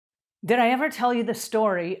Did I ever tell you the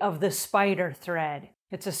story of the spider thread?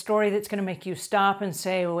 It's a story that's going to make you stop and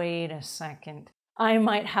say, wait a second. I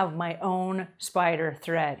might have my own spider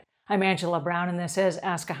thread. I'm Angela Brown and this is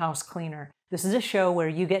Ask a House Cleaner. This is a show where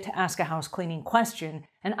you get to ask a house cleaning question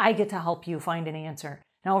and I get to help you find an answer.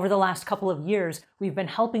 Now, over the last couple of years, we've been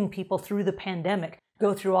helping people through the pandemic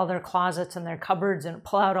go through all their closets and their cupboards and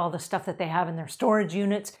pull out all the stuff that they have in their storage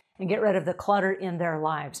units and get rid of the clutter in their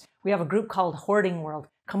lives. We have a group called Hoarding World.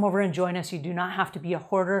 Come over and join us. You do not have to be a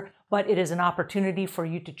hoarder, but it is an opportunity for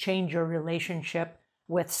you to change your relationship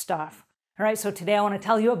with stuff. All right, so today I want to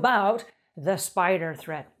tell you about the spider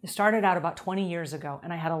thread. It started out about 20 years ago,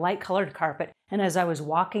 and I had a light colored carpet, and as I was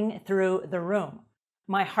walking through the room,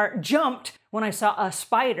 my heart jumped when I saw a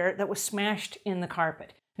spider that was smashed in the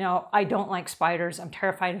carpet. Now, I don't like spiders. I'm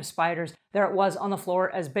terrified of spiders. There it was on the floor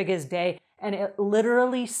as big as day, and it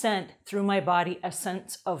literally sent through my body a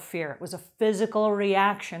sense of fear. It was a physical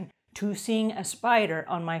reaction to seeing a spider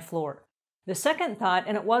on my floor. The second thought,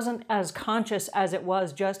 and it wasn't as conscious as it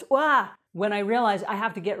was just, wah, when I realized I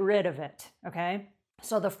have to get rid of it, okay?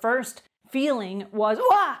 So the first feeling was,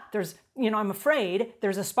 wah, I'm afraid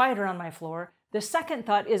there's a spider on my floor. The second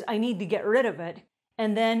thought is I need to get rid of it.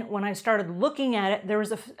 And then when I started looking at it, there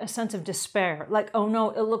was a sense of despair. Like, oh no,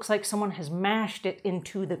 it looks like someone has mashed it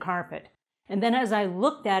into the carpet. And then as I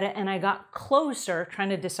looked at it and I got closer, trying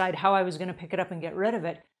to decide how I was going to pick it up and get rid of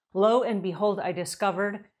it, lo and behold, I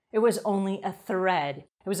discovered it was only a thread.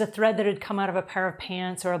 It was a thread that had come out of a pair of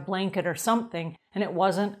pants or a blanket or something, and it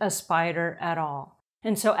wasn't a spider at all.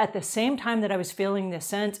 And so at the same time that I was feeling this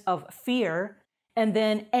sense of fear and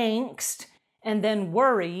then angst and then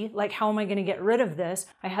worry, like how am I going to get rid of this,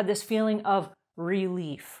 I had this feeling of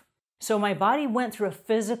relief. So my body went through a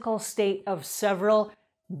physical state of several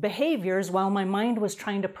behaviors while my mind was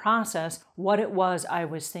trying to process what it was I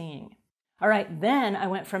was seeing. All right, then I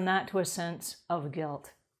went from that to a sense of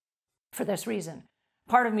guilt. For this reason,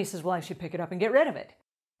 part of me says, well, I should pick it up and get rid of it.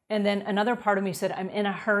 And then another part of me said, I'm in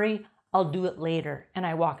a hurry, I'll do it later. And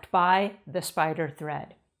I walked by the spider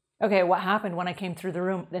thread. Okay, what happened when I came through the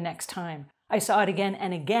room the next time? I saw it again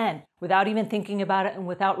and again without even thinking about it and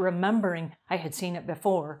without remembering I had seen it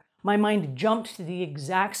before. My mind jumped to the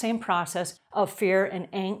exact same process of fear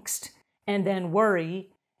and angst and then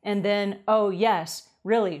worry and then, oh yes,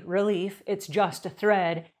 really, relief, it's just a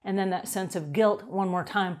thread, and then that sense of guilt one more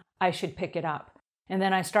time, I should pick it up. And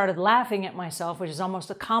then I started laughing at myself, which is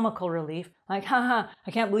almost a comical relief, like, haha,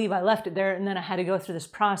 I can't believe I left it there, and then I had to go through this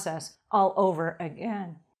process all over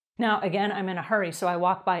again. Now, again, I'm in a hurry, so I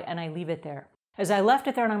walk by and I leave it there. As I left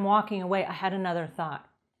it there and I'm walking away, I had another thought.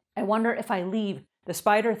 I wonder if I leave the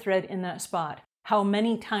spider thread in that spot, how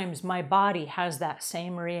many times my body has that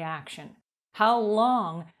same reaction. How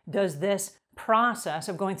long does this process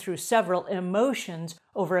of going through several emotions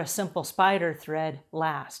over a simple spider thread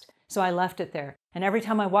last? So I left it there. And every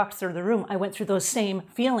time I walked through the room, I went through those same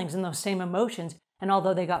feelings and those same emotions. And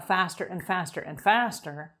although they got faster and faster and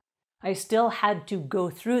faster, I still had to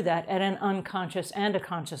go through that at an unconscious and a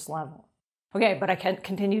conscious level. Okay, but I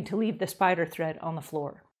continued to leave the spider thread on the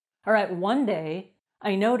floor. All right, one day,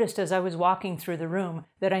 I noticed as I was walking through the room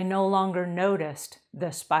that I no longer noticed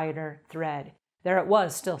the spider thread. There it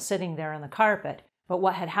was, still sitting there on the carpet. But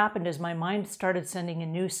what had happened is my mind started sending a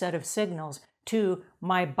new set of signals to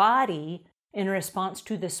my body in response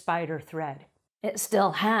to the spider thread. It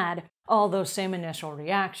still had all those same initial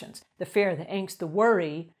reactions. The fear, the angst, the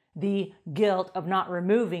worry, the guilt of not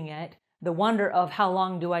removing it, the wonder of how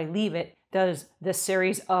long do I leave it, does this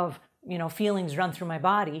series of feelings run through my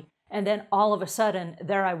body. And then all of a sudden,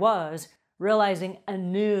 there I was, realizing a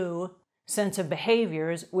new sense of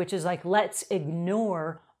behaviors, which is like, let's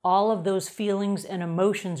ignore all of those feelings and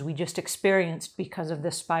emotions we just experienced because of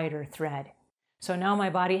the spider thread. So now my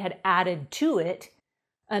body had added to it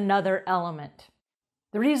another element.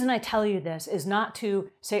 The reason I tell you this is not to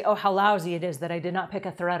say, oh, how lousy it is that I did not pick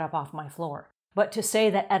a thread up off my floor, but to say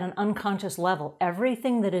that at an unconscious level,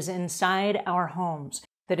 everything that is inside our homes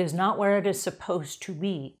that is not where it is supposed to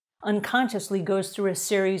be, unconsciously goes through a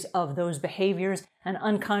series of those behaviors and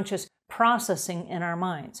unconscious processing in our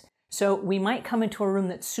minds. So we might come into a room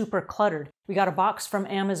that's super cluttered. We got a box from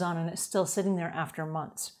Amazon and it's still sitting there after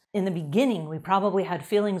months. In the beginning, we probably had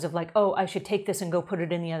feelings of like, oh, I should take this and go put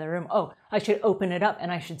it in the other room. Oh, I should open it up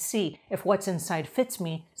and I should see if what's inside fits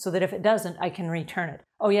me so that if it doesn't, I can return it.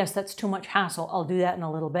 Oh yes, that's too much hassle. I'll do that in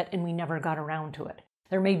a little bit, and we never got around to it.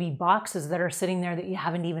 There may be boxes that are sitting there that you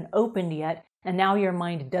haven't even opened yet, and now your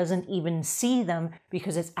mind doesn't even see them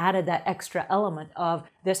because it's added that extra element of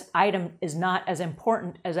this item is not as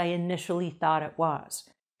important as I initially thought it was.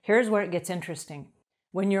 Here's where it gets interesting.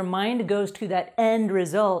 When your mind goes to that end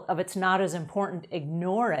result of it's not as important,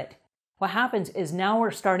 ignore it, what happens is now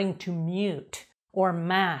we're starting to mute or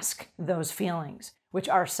mask those feelings, which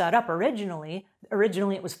are set up originally.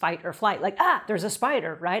 Originally it was fight or flight, like, there's a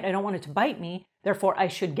spider, right? I don't want it to bite me, therefore I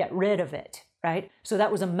should get rid of it, right? So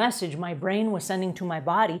that was a message my brain was sending to my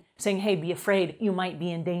body saying, hey, be afraid, you might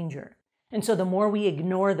be in danger. And so the more we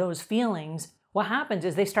ignore those feelings, what happens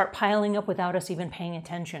is they start piling up without us even paying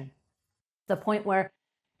attention. The point where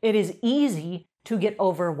it is easy to get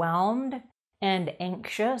overwhelmed and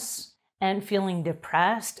anxious and feeling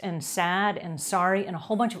depressed and sad and sorry and a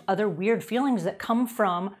whole bunch of other weird feelings that come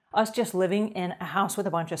from us just living in a house with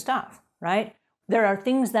a bunch of stuff, right? There are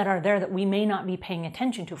things that are there that we may not be paying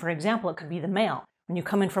attention to. For example, it could be the mail. When you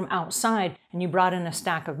come in from outside and you brought in a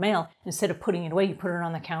stack of mail, instead of putting it away, you put it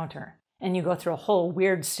on the counter. And you go through a whole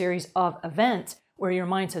weird series of events where your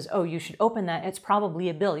mind says, oh, you should open that. It's probably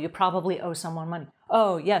a bill. You probably owe someone money.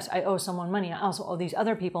 Oh, yes, I owe someone money. I also owe these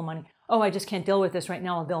other people money. Oh, I just can't deal with this right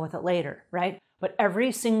now. I'll deal with it later, right? But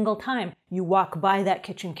every single time you walk by that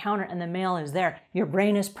kitchen counter and the mail is there, your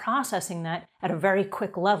brain is processing that at a very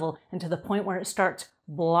quick level and to the point where it starts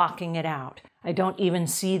blocking it out. I don't even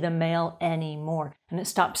see the mail anymore. And it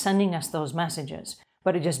stops sending us those messages.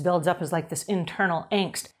 But it just builds up as like this internal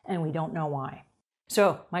angst and we don't know why.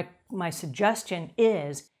 So my suggestion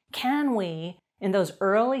is, can we, in those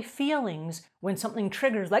early feelings, when something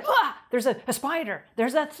triggers like, there's a spider,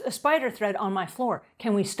 there's a spider thread on my floor,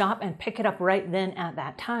 can we stop and pick it up right then at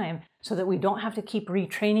that time so that we don't have to keep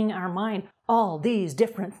retraining our mind all these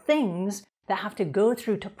different things that have to go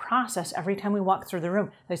through to process every time we walk through the room.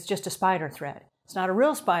 It's just a spider thread. It's not a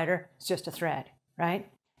real spider, it's just a thread, right?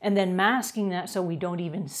 And then masking that so we don't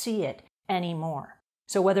even see it anymore.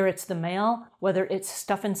 So whether it's the mail, whether it's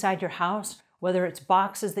stuff inside your house, whether it's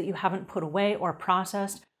boxes that you haven't put away or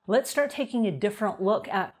processed, let's start taking a different look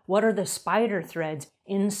at what are the spider threads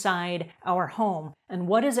inside our home and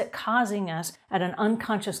what is it causing us at an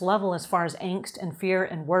unconscious level as far as angst and fear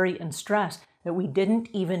and worry and stress that we didn't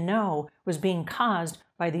even know was being caused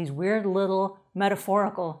by these weird little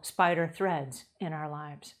metaphorical spider threads in our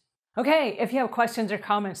lives. Okay, if you have questions or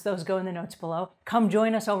comments, those go in the notes below. Come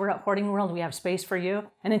join us over at Hoarding World. We have space for you.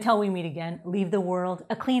 And until we meet again, leave the world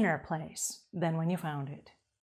a cleaner place than when you found it.